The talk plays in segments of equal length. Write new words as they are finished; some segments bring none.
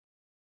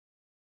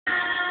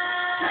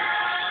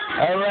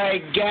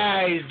Alright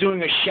guys,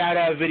 doing a shout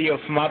out video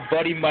for my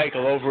buddy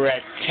Michael over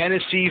at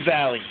Tennessee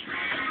Valley.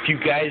 If you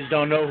guys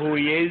don't know who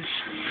he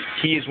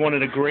is one of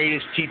the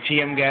greatest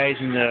TTM guys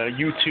in the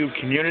YouTube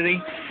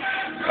community.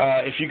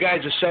 If you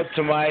guys are subbed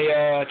to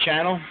my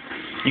channel,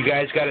 you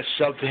guys got to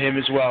sub to him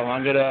as well.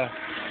 I'm going to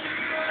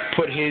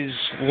put his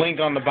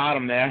link on the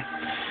bottom there.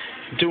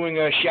 Doing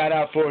a shout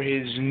out for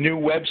his new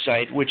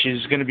website, which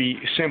is going to be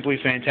simply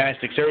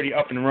fantastic. It's already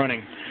up and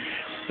running.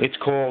 It's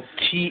called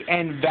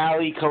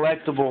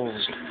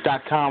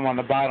Tnvalleycollectibles.com on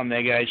the bottom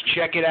there, guys.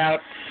 Check it out.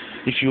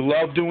 If you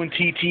love doing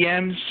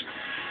TTMs,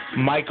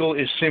 Michael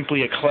is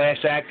simply a class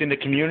act in the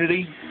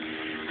community.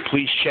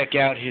 Please check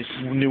out his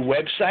new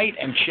website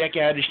and check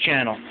out his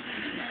channel.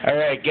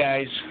 Alright,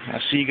 guys.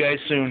 I'll see you guys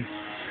soon.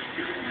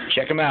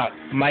 Check him out.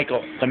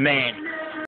 Michael, the man.